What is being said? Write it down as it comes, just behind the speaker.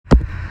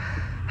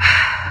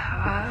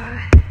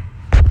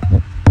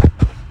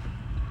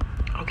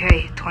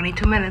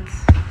22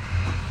 minutes.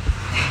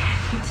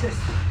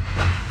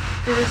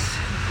 This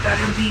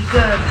better be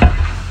good.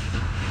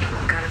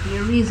 Gotta be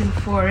a reason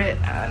for it.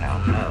 I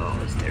don't know.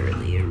 Is there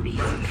really a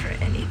reason for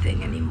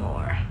anything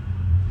anymore?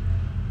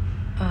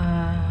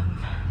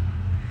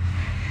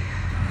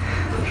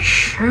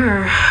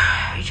 Sure.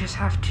 You just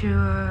have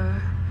to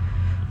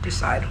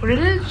decide what it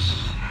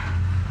is.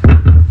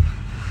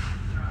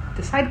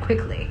 Decide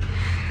quickly.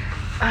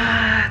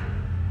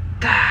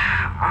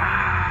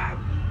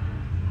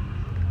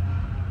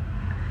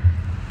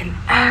 An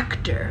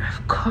actor.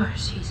 Of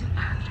course he's an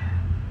actor.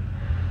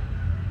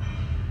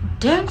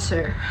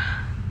 Dancer.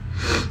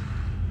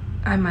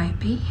 I might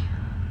be.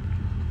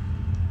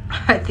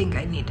 I think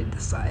I need to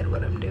decide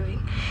what I'm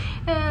doing.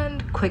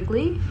 And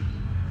quickly.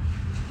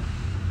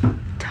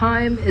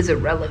 Time is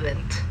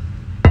irrelevant.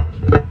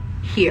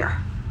 Here.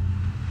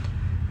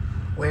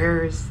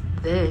 Where's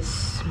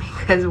this?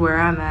 Because where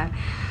I'm at.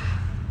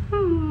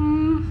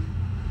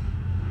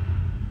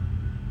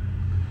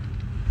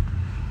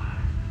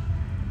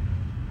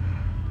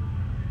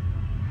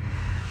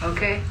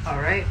 Okay,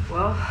 alright,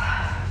 well,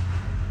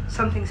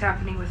 something's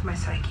happening with my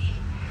psyche.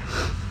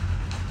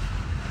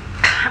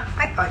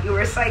 I thought you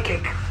were a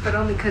psychic, but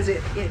only because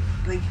it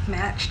like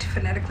matched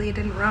phonetically. It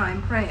didn't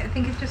rhyme. Right, I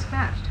think it just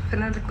matched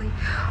phonetically.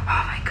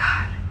 Oh my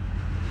god.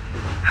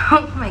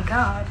 Oh my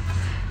god.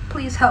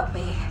 Please help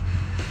me.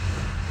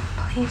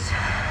 Please.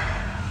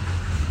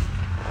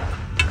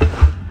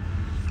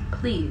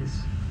 Please.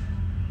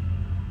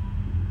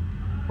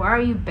 Why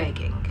are you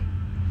begging?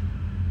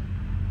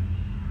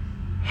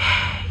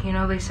 You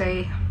know, they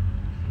say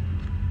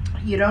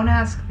you don't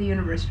ask the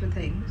universe for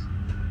things.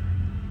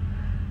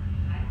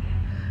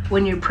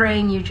 When you're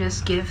praying, you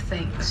just give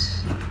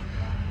thanks.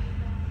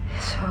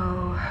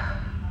 So,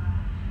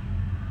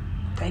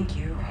 thank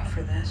you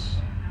for this.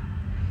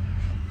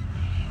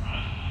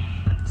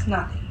 It's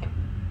nothing.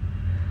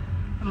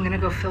 I'm gonna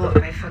go fill up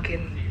my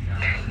fucking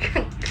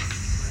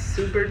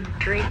super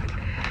drink.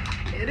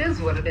 It is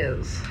what it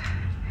is.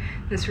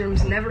 This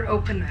room's never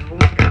open. I've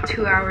only got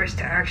 2 hours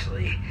to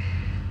actually...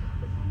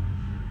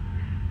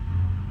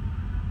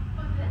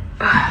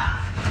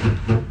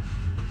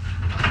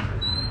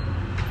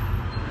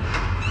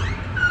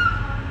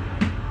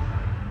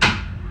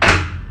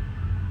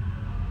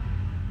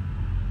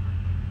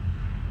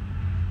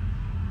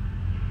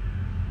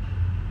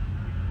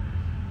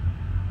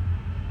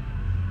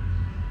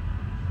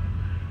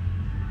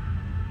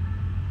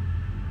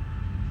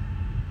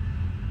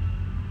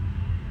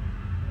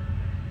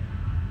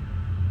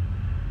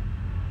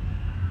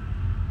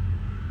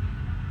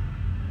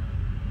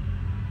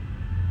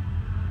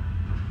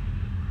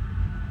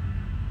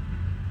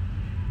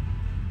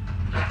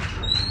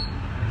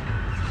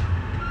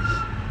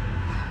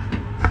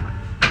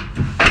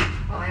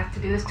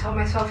 do is tell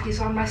myself he's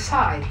on my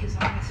side. He's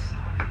on my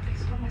side.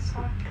 He's on my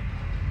side.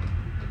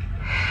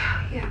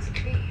 He has to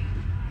be.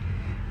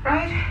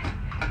 Right?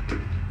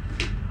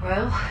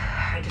 Well,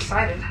 I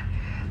decided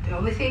the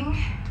only thing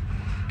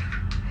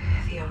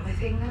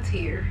that's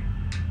here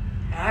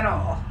at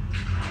all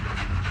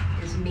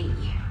is me.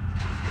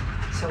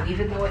 So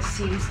even though it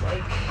seems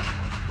like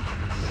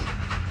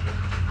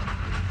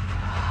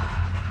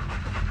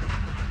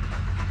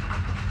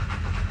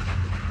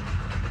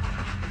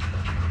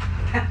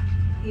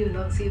even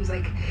though it seems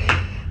like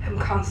I'm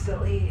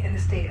constantly in a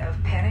state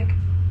of panic,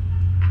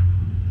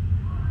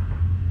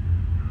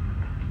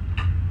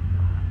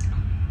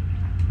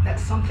 that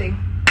something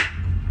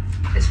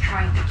is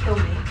trying to kill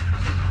me.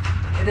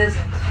 It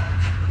isn't.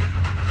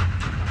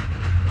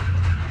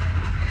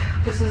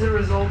 This is a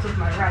result of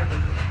my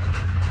writing.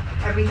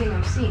 Everything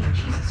I'm seeing,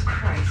 Jesus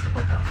Christ,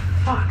 what the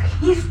fuck?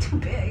 He's too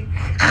big.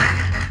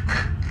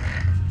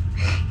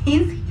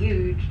 He's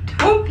huge.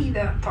 Don't be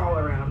that tall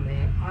around me,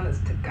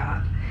 honest to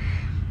God.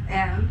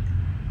 And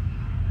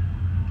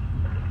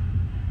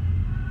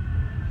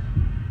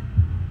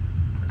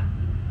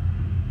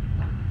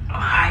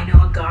I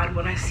know a God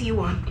when I see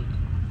one.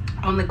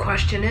 Only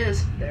question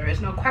is, there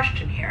is no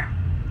question here.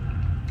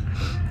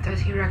 Does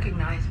he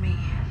recognize me?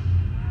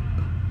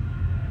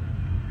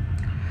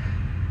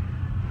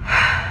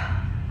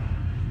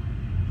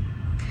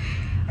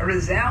 A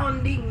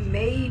resounding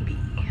maybe.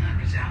 A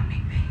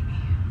resounding maybe.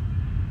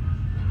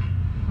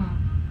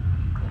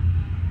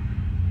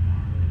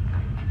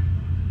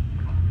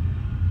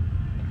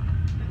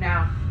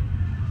 Now,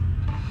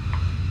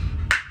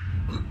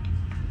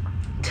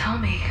 tell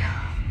me.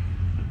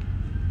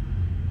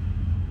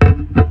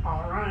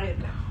 All right.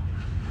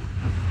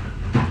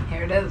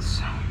 Here it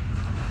is.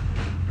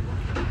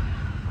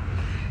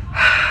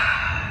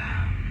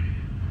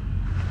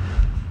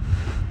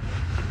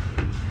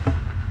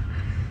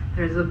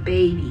 There's a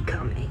baby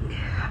coming,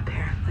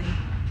 apparently.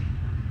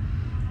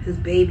 Whose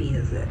baby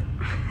is it?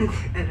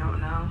 I don't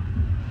know.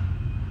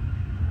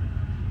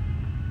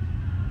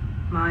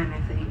 Mine,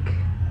 I think.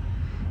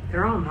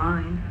 They're all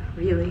mine,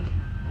 really.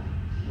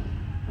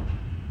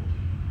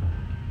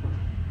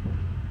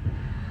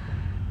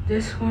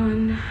 This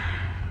one.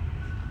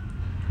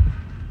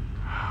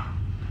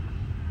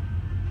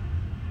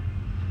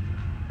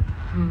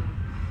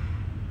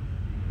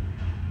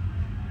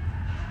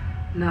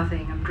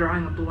 Nothing. I'm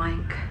drawing a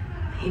blank.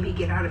 Maybe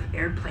get out of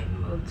airplane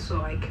mode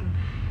so I can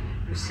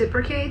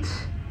reciprocate.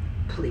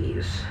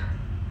 Please.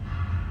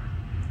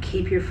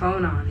 Keep your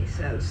phone on, he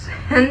says.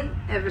 And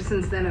ever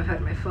since then, I've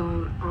had my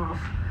phone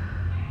off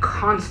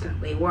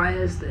constantly. Why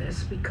is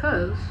this?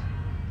 Because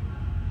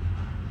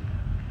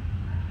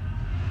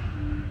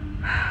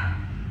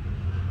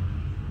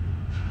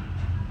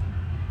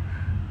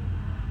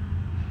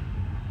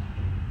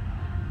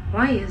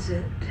why is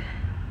it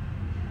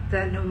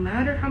that no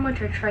matter how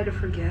much I try to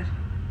forget,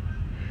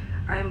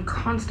 I am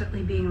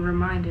constantly being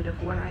reminded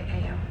of what I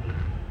am?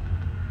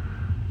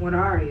 What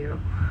are you?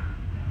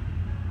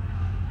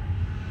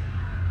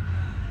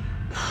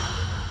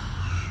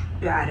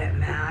 Bad at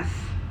math.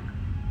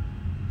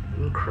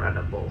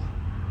 Incredible.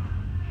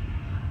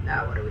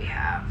 Now what do we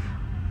have?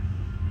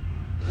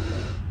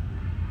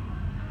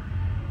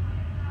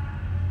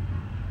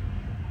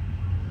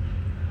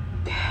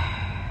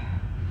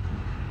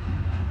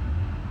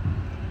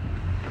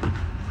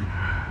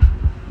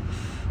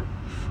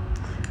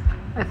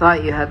 I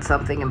thought you had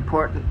something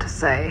important to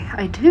say.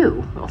 I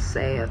do. I'll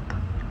say it.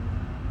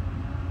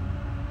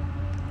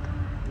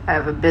 I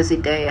have a busy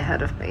day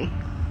ahead of me.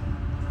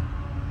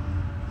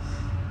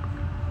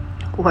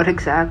 What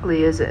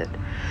exactly is it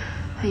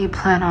that you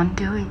plan on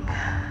doing?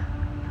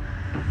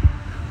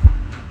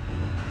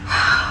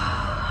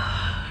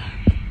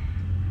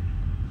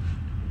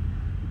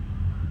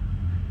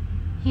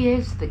 He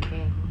is the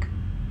king.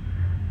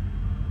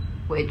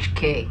 Which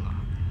king?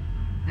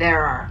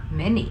 There are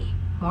many,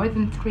 more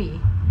than 3.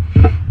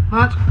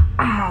 But,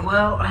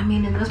 well, I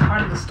mean, in this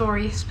part of the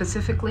story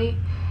specifically,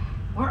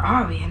 where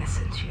are we,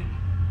 Innocentia?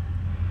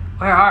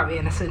 Where are we,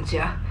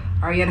 Innocentia?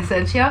 Are you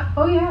Innocentia?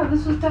 Oh yeah,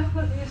 this was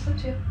definitely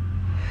Innocentia.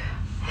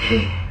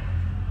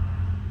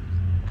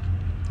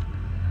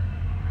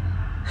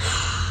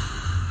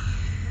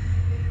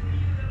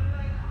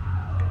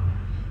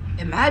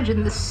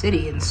 Imagine the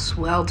city in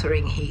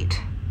sweltering heat.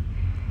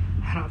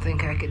 I don't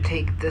think I could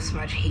take this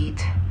much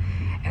heat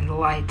and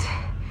light.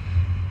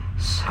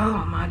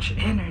 So much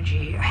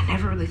energy. I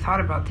never really thought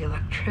about the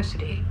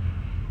electricity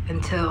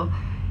until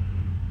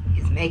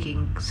he's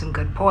making some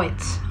good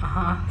points.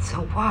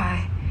 So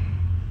why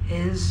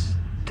is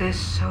this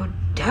so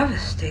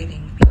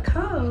devastating?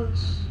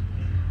 Because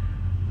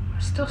we're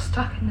still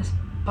stuck in this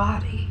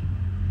body.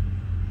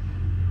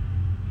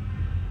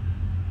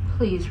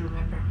 Please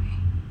remember me.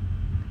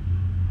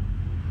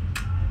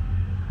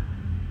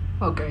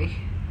 Okay.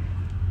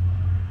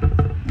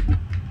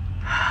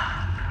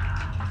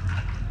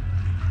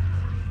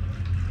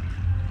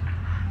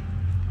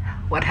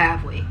 What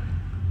have we?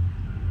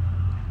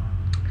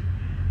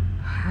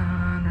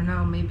 I don't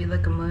know, maybe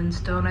like a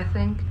moonstone, I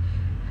think.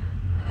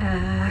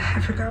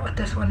 I forgot what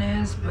this one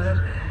is, but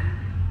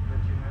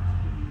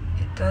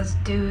it does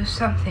do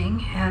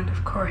something. And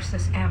of course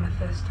this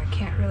amethyst, I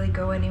can't really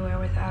go anywhere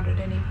without it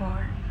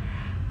anymore.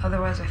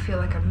 Otherwise I feel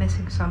like I'm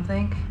missing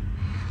something.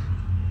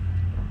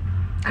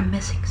 I'm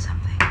missing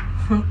something.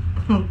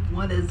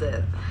 What is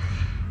it?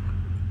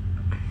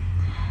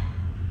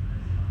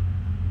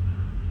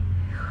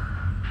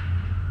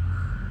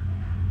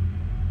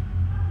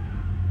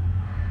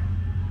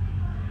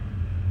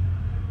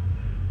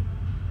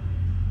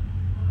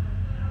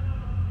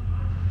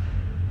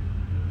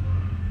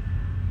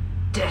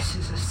 This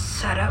is a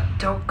setup.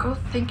 Don't go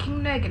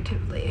thinking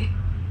negatively.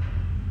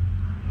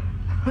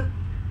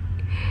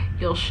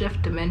 You'll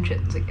shift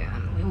dimensions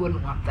again. We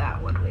wouldn't want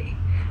that, would we?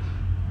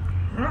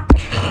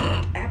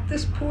 At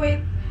this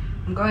point,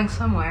 I'm going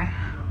somewhere.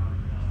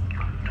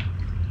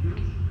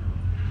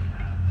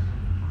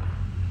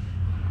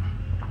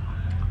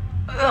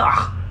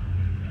 Ugh.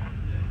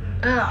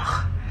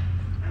 Ugh.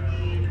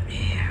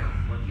 Yeah.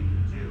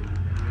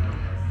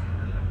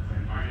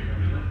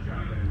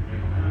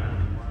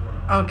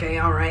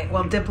 Okay, alright.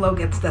 Well, Diplo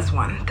gets this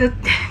one.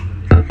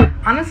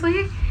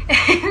 Honestly,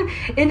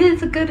 it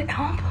is a good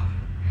album.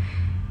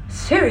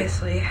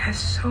 Seriously, it has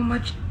so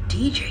much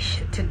DJ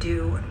shit to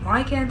do.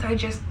 Why can't I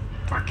just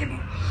fucking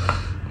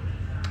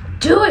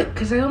do it?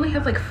 Because I only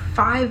have like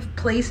 5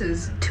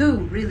 places. 2,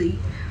 really.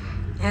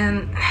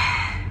 And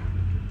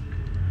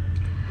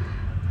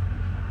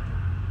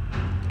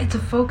it's a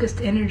focused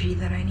energy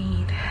that I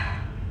need.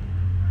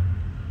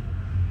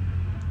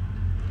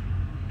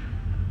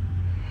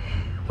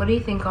 What do you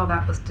think all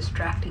that was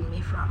distracting me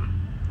from?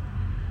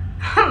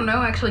 I don't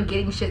know, actually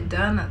getting shit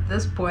done. At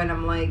this point,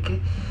 I'm like,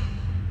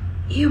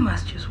 you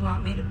must just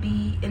want me to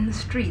be in the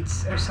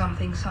streets or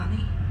something,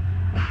 Sonny.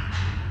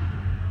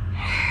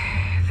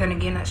 Then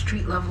again, at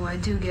street level, I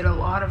do get a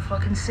lot of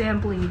fucking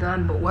sampling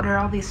done, but what are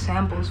all these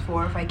samples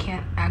for if I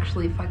can't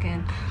actually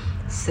fucking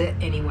sit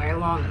anywhere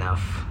long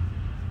enough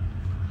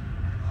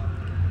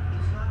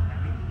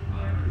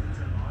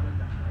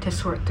to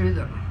sort through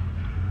them?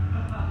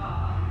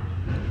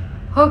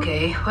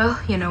 Okay, well,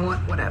 you know what,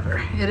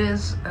 whatever. It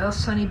is a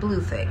sunny blue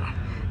thing.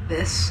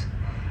 This,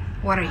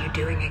 what are you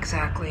doing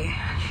exactly?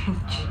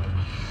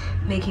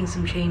 Making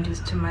some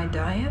changes to my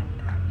diet,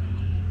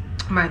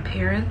 my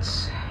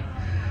appearance,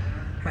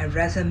 my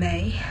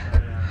resume.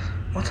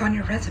 What's on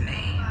your resume?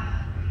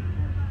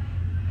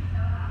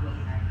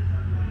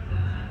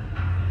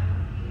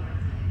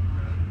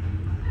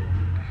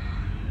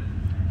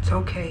 It's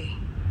okay.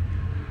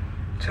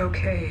 It's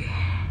okay.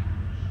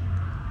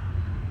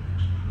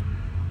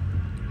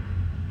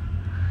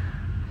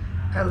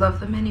 I love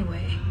them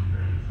anyway.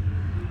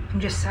 I'm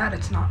just sad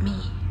it's not me.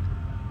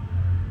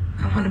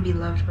 I want to be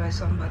loved by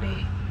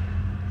somebody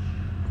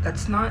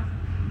that's not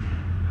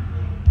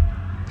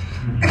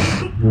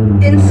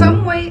in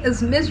some way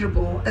as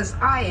miserable as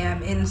I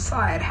am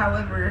inside.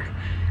 However,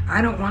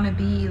 I don't want to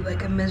be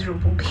like a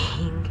miserable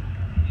being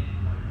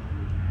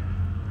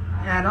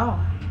at all.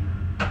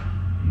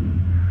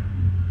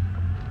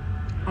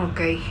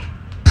 Okay,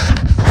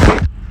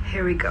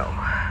 here we go.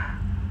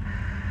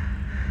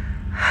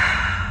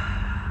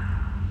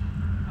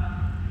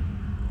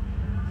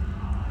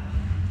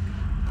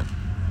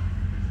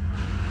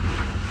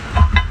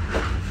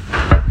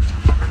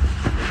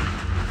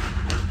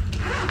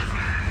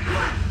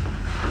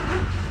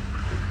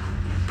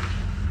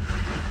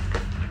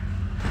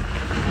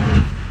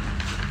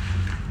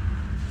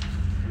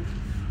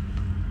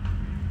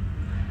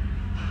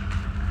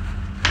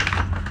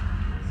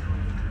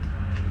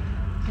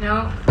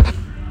 No.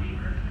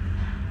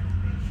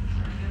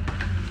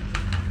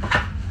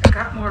 I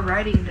got more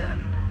writing done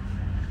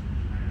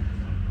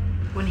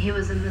when he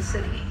was in the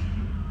city.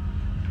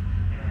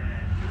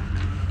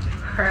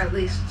 Or at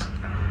least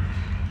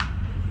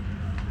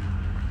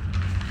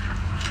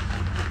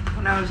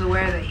when I was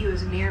aware that he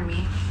was near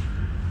me,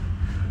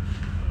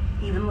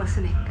 even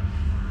listening.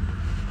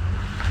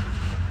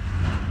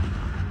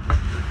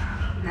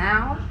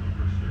 Now,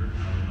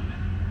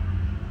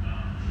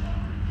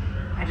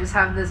 I just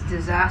have this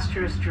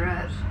disastrous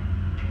dread.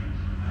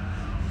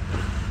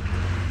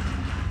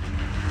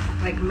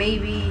 Like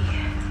maybe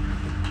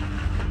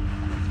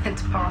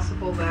it's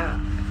possible that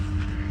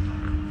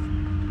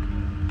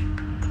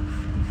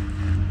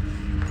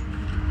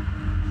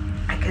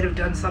I could have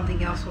done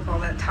something else with all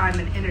that time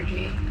and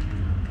energy.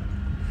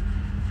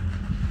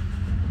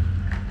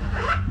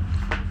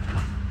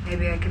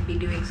 Maybe I could be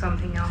doing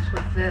something else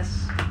with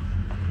this.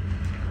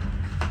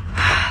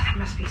 There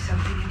must be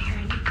something in here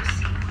I need to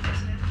see.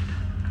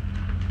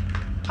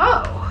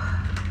 Oh!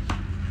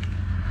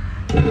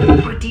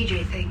 What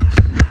DJ things?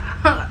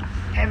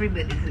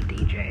 Everybody's a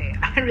DJ.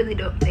 I really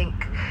don't think.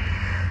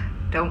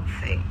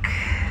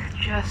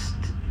 Just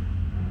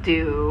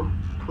do,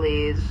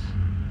 please.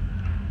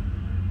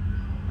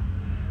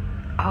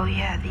 Oh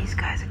yeah, these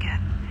guys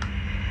again.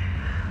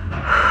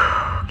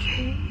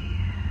 Okay.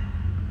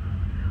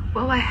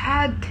 Well, I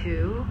had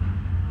to.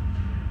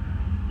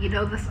 You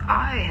know, this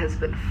eye has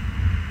been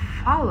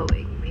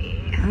following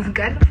me. It's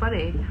kind of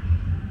funny.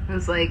 It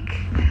was like,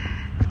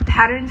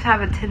 patterns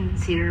have a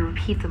tendency to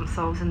repeat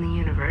themselves in the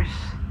universe.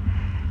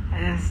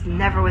 And it's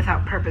never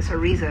without purpose or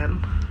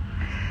reason.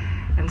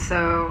 And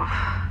so,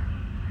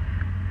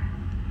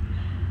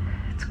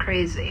 it's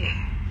crazy.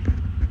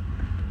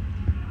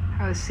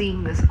 I was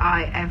seeing this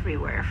eye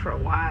everywhere for a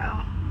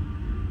while.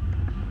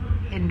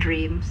 In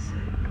dreams.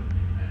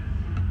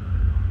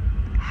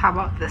 How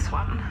about this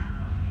one?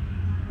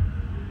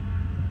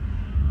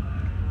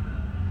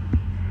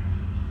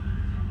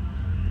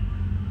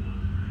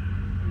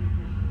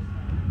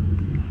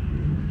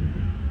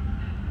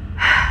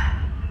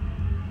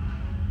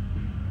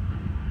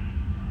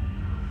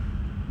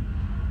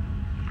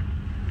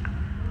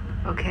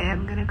 Okay,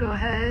 I'm gonna go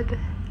ahead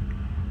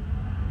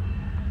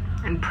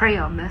and pray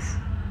on this.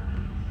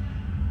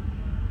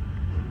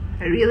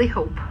 I really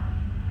hope,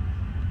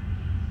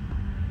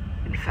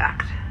 in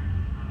fact,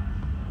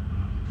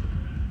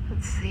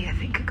 let's see, I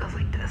think it goes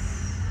like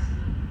this.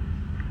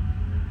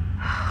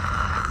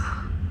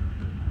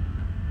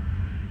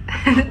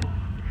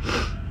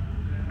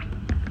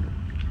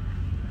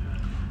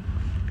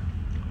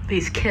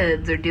 These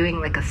kids are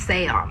doing like a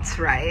seance,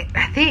 right?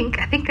 I think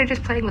they're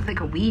just playing with like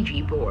a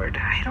Ouija board.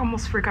 I had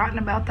almost forgotten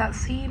about that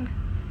scene.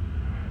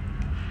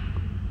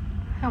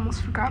 I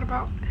almost forgot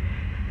about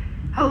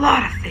a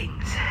lot of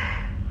things.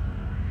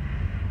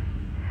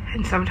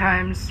 And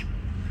sometimes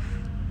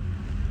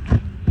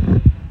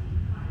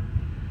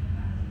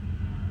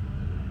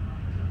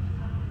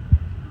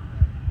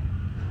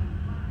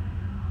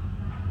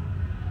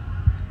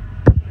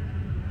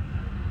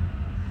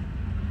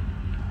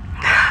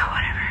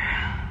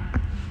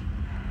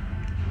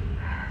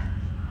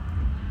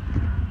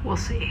we'll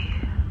see.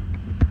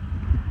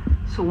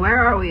 So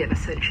where are we in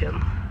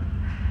Ascension?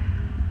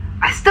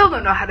 I still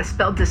don't know how to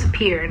spell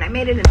disappear, and I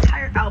made an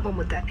entire album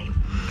with that name.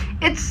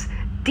 It's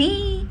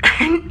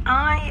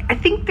D-N-I. I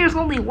think there's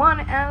only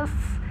one S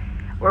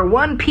or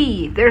one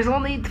P. There's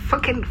only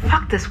fucking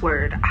fuck this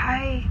word.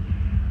 I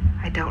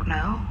don't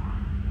know.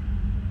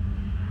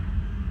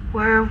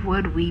 Where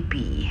would we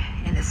be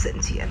in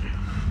Ascension?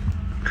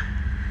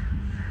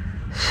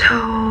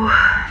 So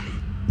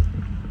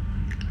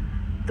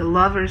the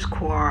lovers'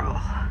 quarrel.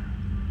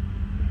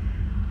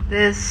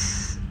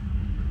 This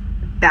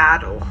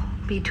battle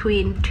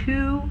between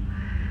two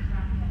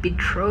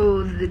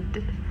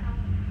betrothed,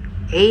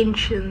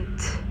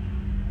 ancient,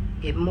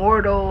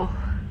 immortal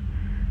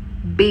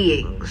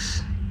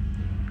beings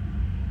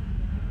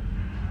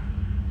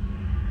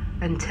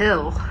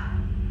until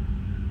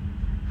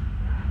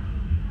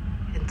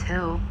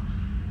hill.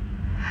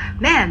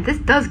 Man, this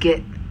does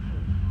get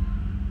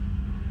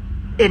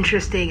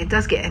interesting. It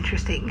does get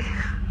interesting.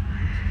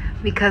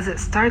 Because it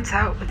starts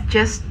out with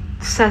just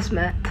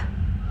sesmet.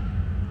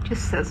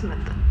 Just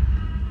sesmet.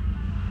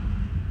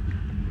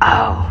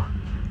 Oh,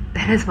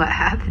 that is what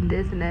happened,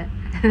 isn't it?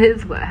 It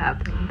is what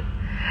happened.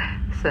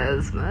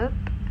 Sesmet.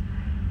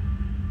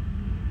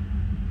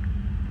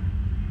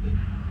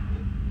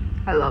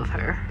 I love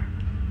her.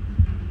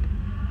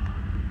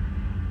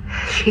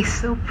 She's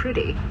so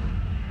pretty.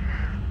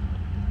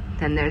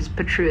 Then there's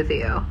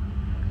Petruzio.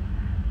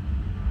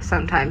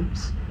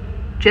 Sometimes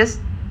just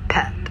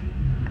pet.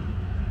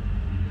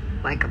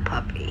 Like a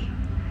puppy.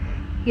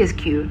 He is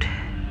cute.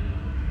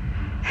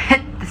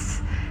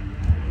 This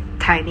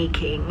tiny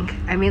king.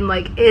 I mean,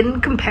 like, in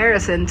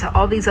comparison to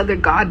all these other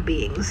god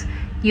beings,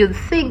 you'd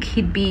think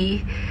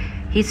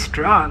he's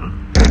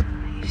strong.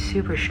 He's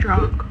super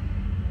strong.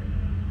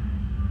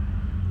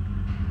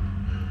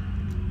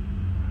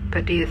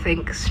 But do you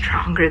think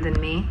stronger than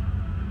me?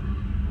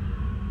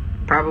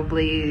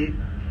 Probably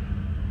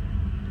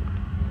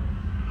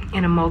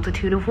in a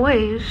multitude of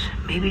ways.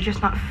 Maybe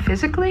just not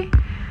physically?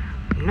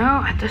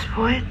 No, at this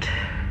point.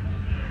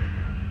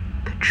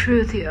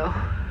 Petruzio.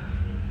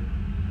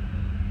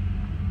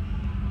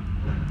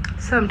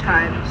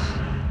 Sometimes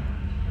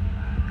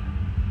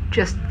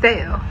just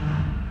Theo.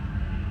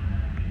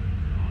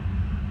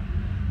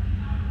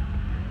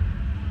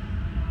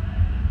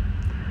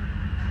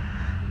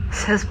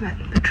 Sesmet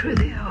and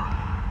Petruzio.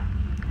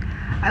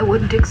 I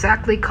wouldn't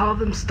exactly call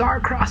them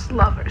star-crossed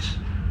lovers.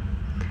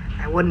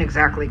 I wouldn't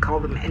exactly call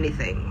them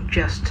anything,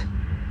 just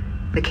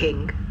the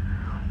king.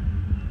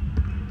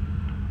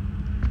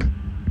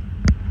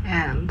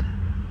 And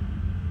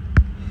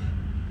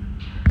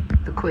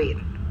the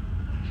queen.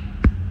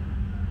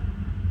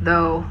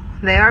 Though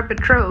they are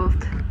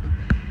betrothed,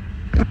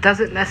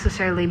 doesn't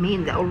necessarily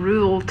mean they'll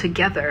rule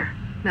together,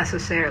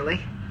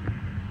 necessarily.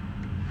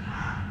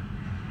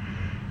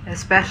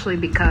 Especially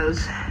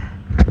because,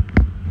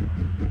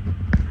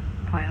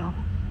 well,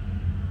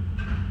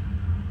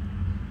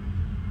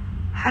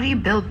 how do you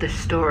build this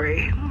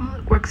story? Well,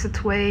 it works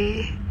its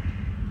way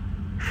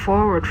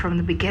forward from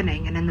the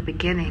beginning, and in the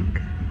beginning,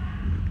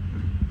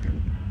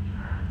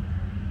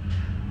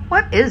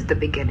 what is the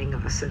beginning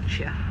of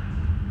Essentia?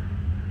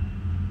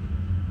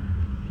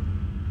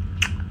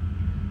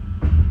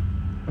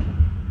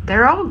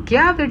 They're all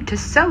gathered to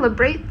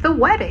celebrate the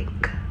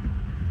wedding.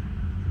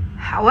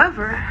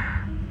 However,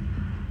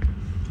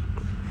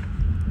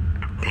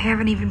 they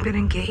haven't even been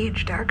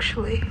engaged,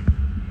 actually.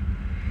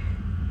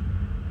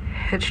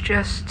 It's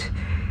just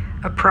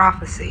a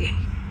prophecy.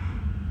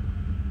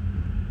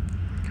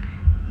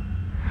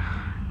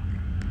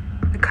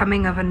 The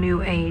coming of a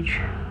new age.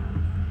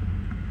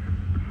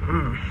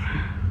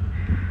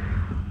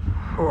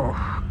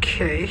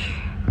 Okay.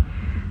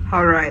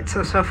 Alright,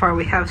 so far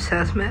we have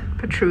Sesmet,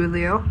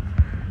 Petruzio.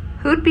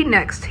 Who'd be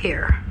next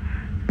here?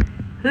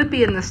 Who'd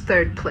be in this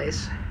third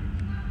place?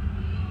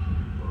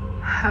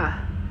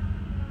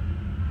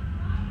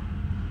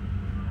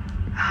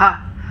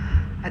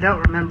 I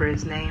don't remember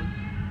his name.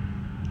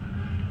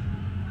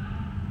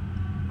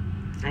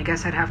 I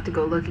guess I'd have to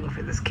go looking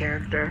for this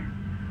character.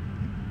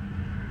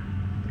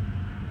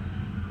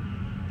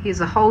 He's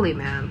a holy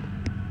man.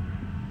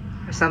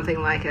 Or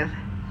something like it.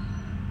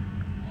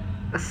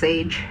 A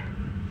sage.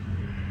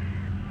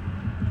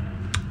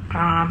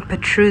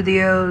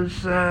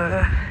 Petruzio's,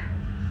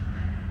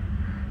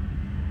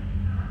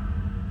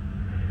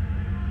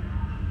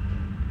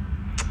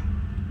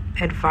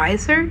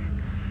 advisor?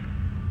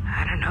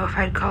 I don't know if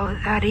I'd call it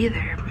that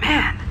either.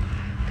 Man,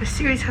 this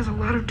series has a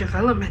lot of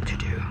development to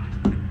do.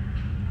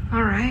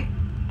 Alright.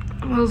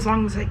 Well, as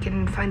long as I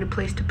can find a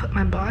place to put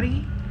my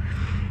body.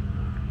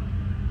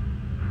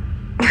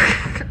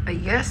 I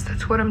guess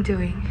that's what I'm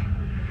doing.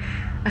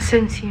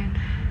 Ascension.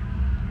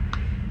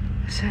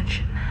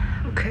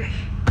 Okay.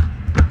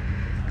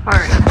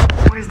 Alright,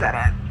 where's that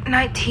at?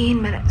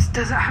 19 minutes.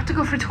 Does it have to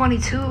go for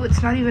 22?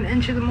 It's not even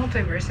Into the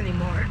Multiverse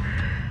anymore.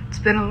 It's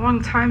been a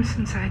long time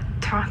since I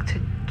talked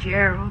to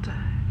Gerald.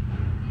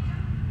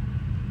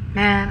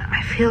 Man,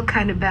 I feel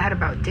kind of bad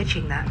about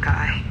ditching that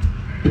guy.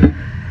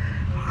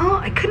 Well,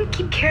 I couldn't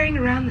keep carrying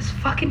around this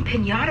fucking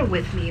piñata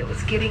with me. It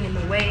was getting in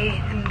the way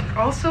and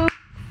also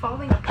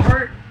falling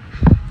apart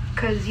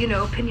because, you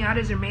know,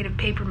 piñatas are made of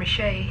paper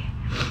mache.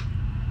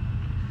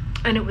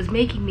 And it was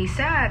making me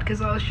sad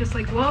because I was just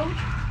like, well,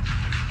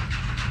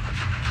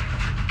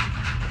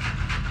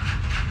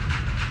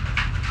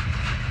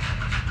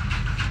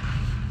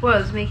 it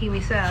was making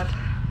me sad.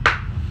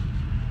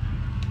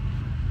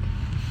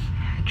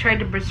 I tried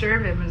to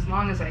preserve him as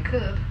long as I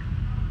could.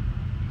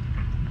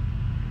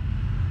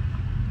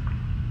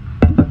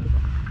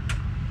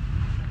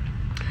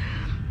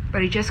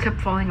 But he just kept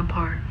falling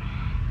apart.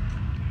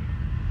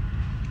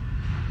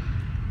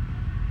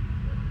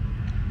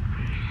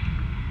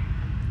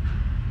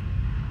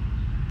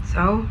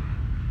 So,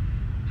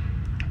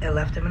 I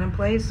left him in a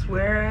place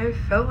where I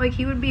felt like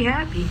he would be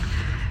happy.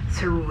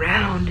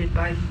 Surrounded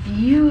by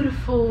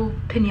beautiful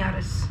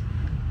piñatas.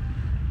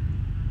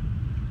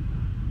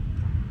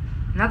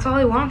 That's all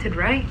I wanted,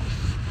 right?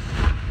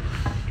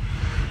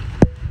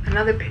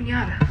 Another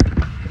piñata.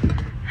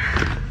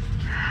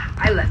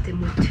 I left him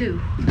with 2.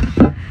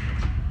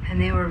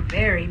 And they were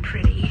very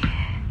pretty.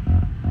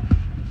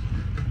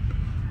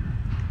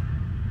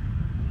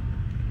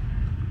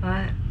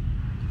 But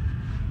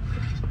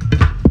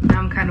now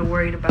I'm kind of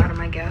worried about him,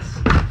 I guess.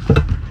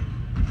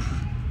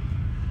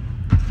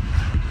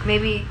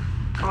 Maybe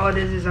all it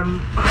is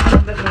I'm a little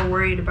bit more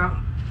worried about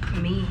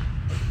me.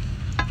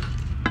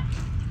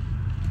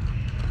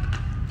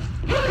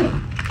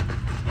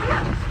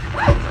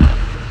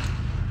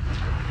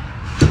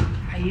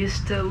 I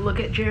used to look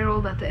at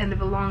Gerald at the end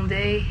of a long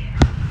day.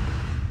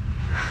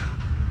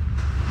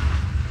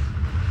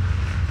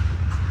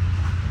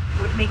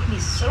 It would make me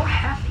so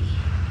happy.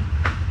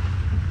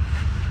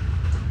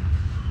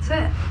 That's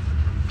it.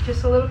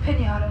 Just a little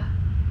piñata.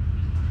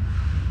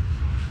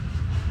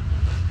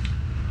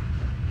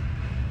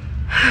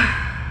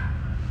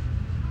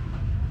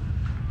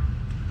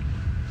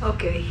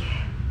 Okay.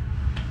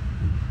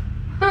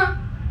 Huh.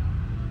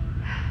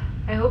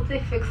 I hope they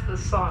fix the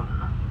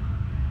sauna.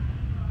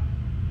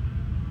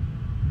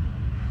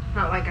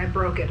 Not like I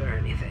broke it or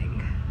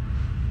anything.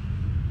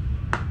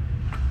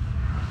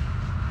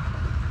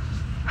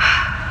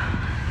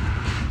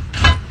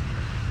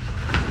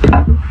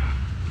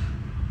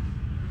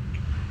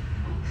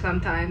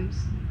 Sometimes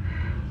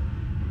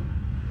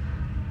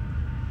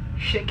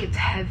shit gets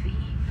heavy.